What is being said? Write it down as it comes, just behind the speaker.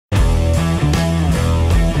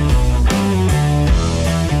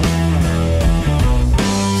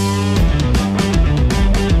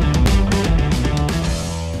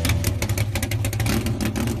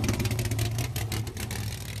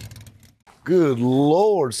Good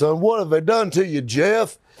Lord, son. What have they done to you,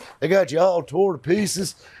 Jeff? They got you all tore to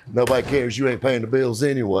pieces. Nobody cares. You ain't paying the bills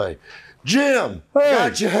anyway. Jim, Hey.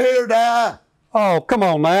 got your hair dye. Oh, come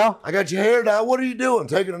on now. I got your hair dye. What are you doing?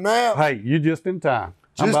 Taking a nap? Hey, you just in time.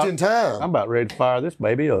 In time. I'm about ready to fire this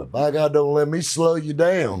baby up. By God, don't let me slow you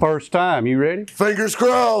down. First time, you ready? Fingers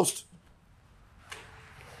crossed.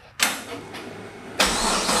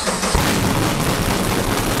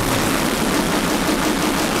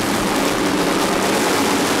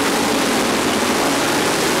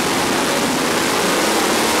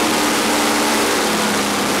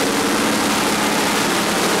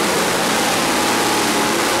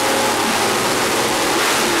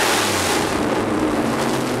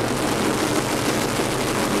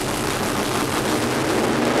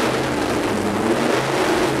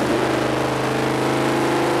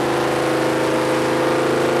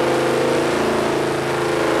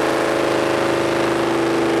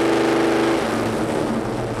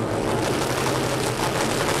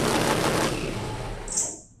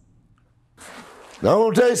 Now, I'm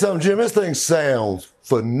going to tell you something, Jim. This thing sounds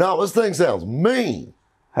phenomenal. This thing sounds mean.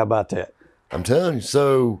 How about that? I'm telling you.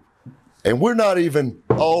 So, and we're not even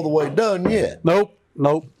all the way done yet. Nope.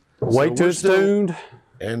 Wait till it's tuned.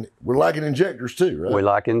 And we're liking injectors too, right? We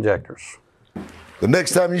like injectors. The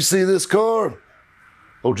next time you see this car,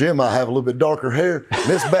 oh, Jim might have a little bit darker hair. And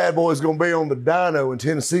this bad boy is going to be on the dyno in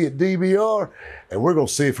Tennessee at DBR, and we're going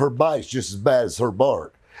to see if her bite's just as bad as her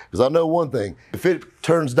bark. Because I know one thing, if it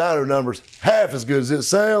turns dyno numbers half as good as it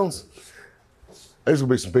sounds, there's going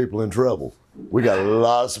to be some people in trouble. We got a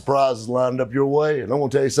lot of surprises lined up your way, and I'm going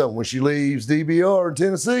to tell you something, when she leaves DBR in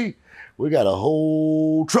Tennessee, we got a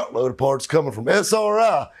whole truckload of parts coming from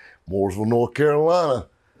SRI, Mooresville, North Carolina,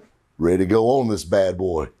 ready to go on this bad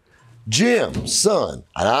boy. Jim, son,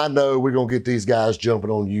 and I know we're going to get these guys jumping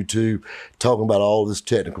on YouTube, talking about all this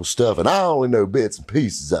technical stuff, and I only know bits and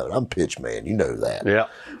pieces of it. I'm pitch man, you know that. Yeah.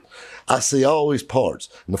 I see all these parts,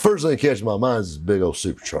 and the first thing that catches my mind is this big old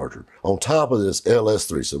supercharger on top of this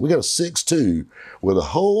LS3. So we got a 6.2 with a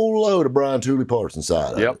whole load of Brian Tooley parts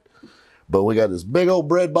inside of it. But we got this big old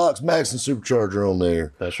bread box Maxson supercharger on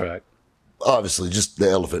there. That's right. Obviously, just the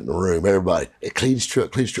elephant in the room. Everybody, hey, Cletus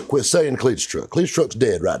truck. Quit saying Cletus truck. Cletus truck's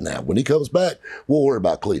dead right now. When he comes back, we'll worry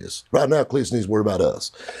about Cletus. Right now, Cletus needs to worry about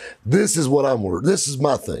us. This is what I'm worried. This is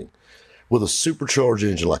my thing. With a supercharged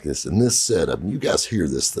engine like this and this setup, and you guys hear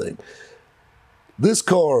this thing. This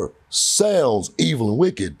car sounds evil and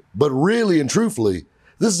wicked, but really and truthfully,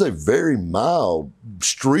 this is a very mild,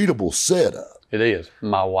 streetable setup. It is.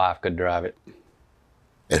 My wife could drive it.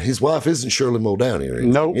 And his wife isn't Shirley Muldowney or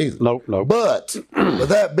anything either. Nope. But with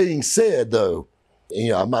that being said, though,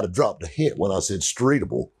 you know, I might have dropped a hint when I said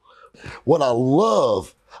streetable. What I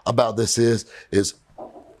love about this is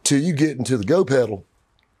till you get into the go pedal,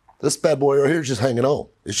 this bad boy right here is just hanging on.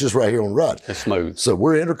 It's just right here on the ride. It's smooth. So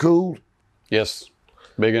we're intercooled. Yes.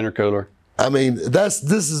 Big intercooler. I mean, this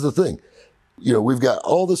is the thing. You know, we've got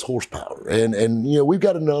all this horsepower, and you know, we've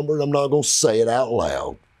got a number, and I'm not going to say it out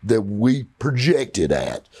loud, that we project it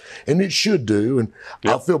at, and it should do, and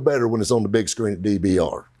I'll feel better when it's on the big screen at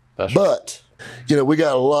DBR. That's but, you know, we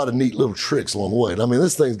got a lot of neat little tricks along the way. And I mean,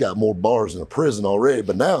 this thing's got more bars than a prison already,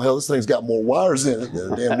 but now, hell, this thing's got more wires in it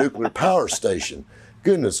than a damn nuclear power station.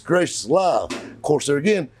 Goodness gracious alive. Of course, there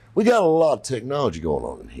again, we got a lot of technology going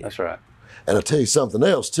on in here. That's right. And I'll tell you something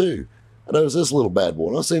else, too. I noticed this little bad boy,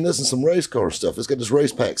 and I've seen this in some race car stuff. It's got this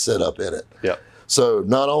race pack set up in it. Yep. So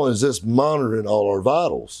not only is this monitoring all our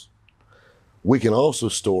vitals, we can also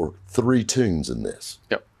store 3 tunes in this.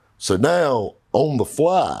 Yep. So now, on the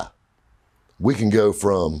fly, we can go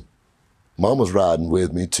from Mama's riding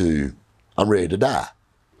with me to I'm ready to die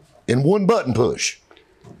in one button push.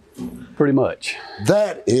 Pretty much.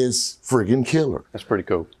 That is friggin' killer. That's pretty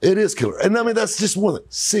cool. It is killer. And I mean, that's just one thing.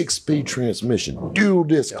 6-speed transmission, dual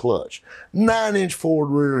disc clutch, 9-inch forward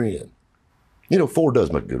rear end. You know, Ford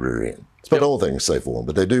does make a good rear end. It's about the only thing to say for them,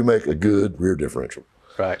 but they do make a good rear differential.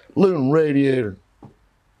 Right. Aluminum radiator,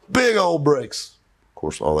 big old brakes. Of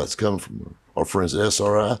course, all that's coming from our friends at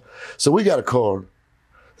SRI. So we got a car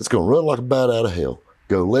that's going to run like a bat out of hell.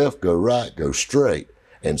 Go left, go right, go straight,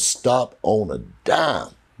 and stop on a dime.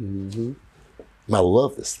 Mm-hmm. And I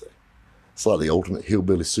love this thing. It's like the ultimate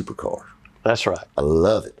hillbilly supercar. That's right. I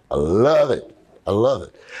love it. I love it. I love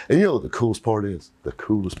it. And you know what the coolest part is? The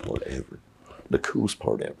coolest part ever. The coolest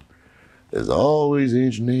part ever. There's all these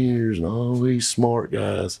engineers and all these smart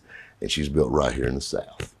guys, and she's built right here in the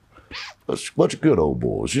South. A bunch of good old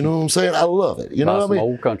boys, you know what I'm saying? I love it. You know what I mean? By some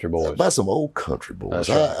old country boys. By some old country boys.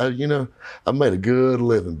 That's right. You know, I made a good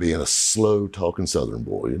living being a slow talking Southern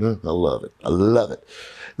boy, you know? I love it. I love it.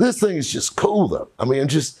 This thing is just cool though. I mean,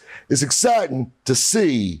 it's exciting to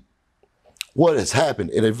see what has happened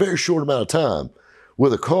in a very short amount of time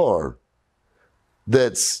with a car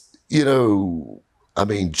that's, you know, I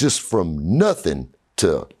mean, just from nothing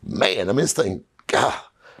to, man, I mean, this thing, God.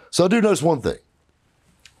 So I do notice one thing.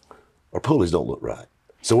 Our pulleys don't look right.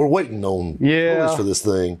 So we're waiting on pulleys for this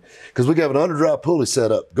thing because we got an underdrive pulley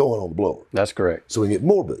set up going on the blower. That's correct. So we can get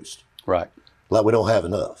more boost. Right. Like we don't have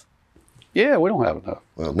enough. Yeah, we don't have enough.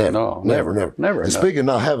 Well, never. No, never. Never And enough. speaking of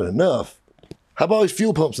not having enough, how about these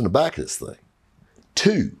fuel pumps in the back of this thing?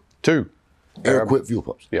 Two air-equipped fuel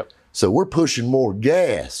pumps. Yep. So we're pushing more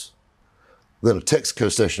gas than a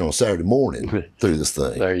Texaco station on Saturday morning through this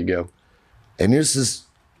thing. There you go. And this is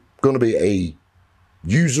going to be a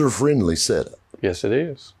user-friendly setup. Yes, it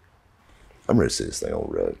is. I'm ready to see this thing on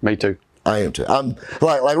the road. Me too. I am too. I'm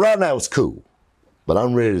like right now it's cool, but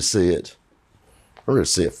I'm ready to see it. I'm ready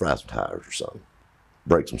to see it fry some tires or something,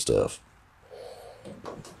 break some stuff.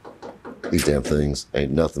 These damn things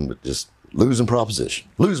ain't nothing but just losing proposition,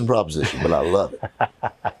 but I love it.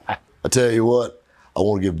 I tell you what, I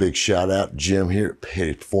want to give a big shout out to Jim here at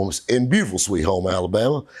Petty Performance in beautiful Sweet Home,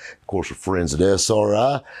 Alabama. Of course, we're friends at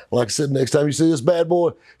SRI. Like I said, next time you see this bad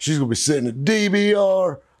boy, she's going to be sitting at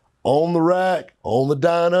DBR on the rack, on the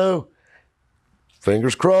dyno.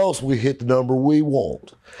 Fingers crossed, we hit the number we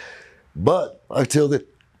want. But I tell that,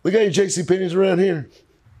 we got any JC Penney's around here?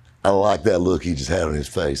 I like that look he just had on his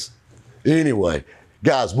face. Anyway,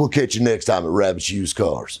 guys, we'll catch you next time at Rabbit's Used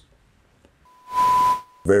Cars.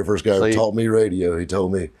 Very first guy who taught me radio, he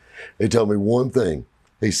told me one thing.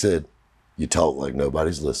 He said, "You talk like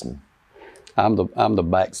nobody's listening." I'm the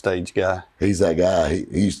backstage guy. He's that guy.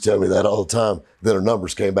 He used to tell me that all the time. Then our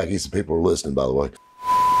numbers came back. He said, "People are listening, by the way."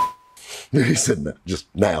 He said, "No, just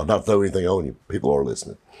now, not throw anything on you. People are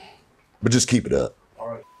listening, but just keep it up." All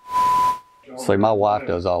right. See, my wife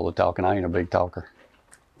does all the talking. I ain't a big talker.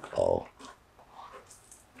 Oh.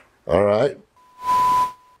 All right.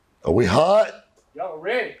 Are we hot? Y'all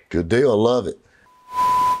ready? Good deal. I love it.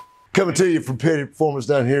 Coming to you from Petty Performance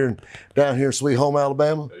down here in Sweet Home,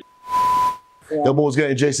 Alabama. Y'all boys got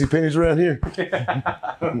any JC Penney's around here?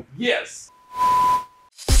 Yes.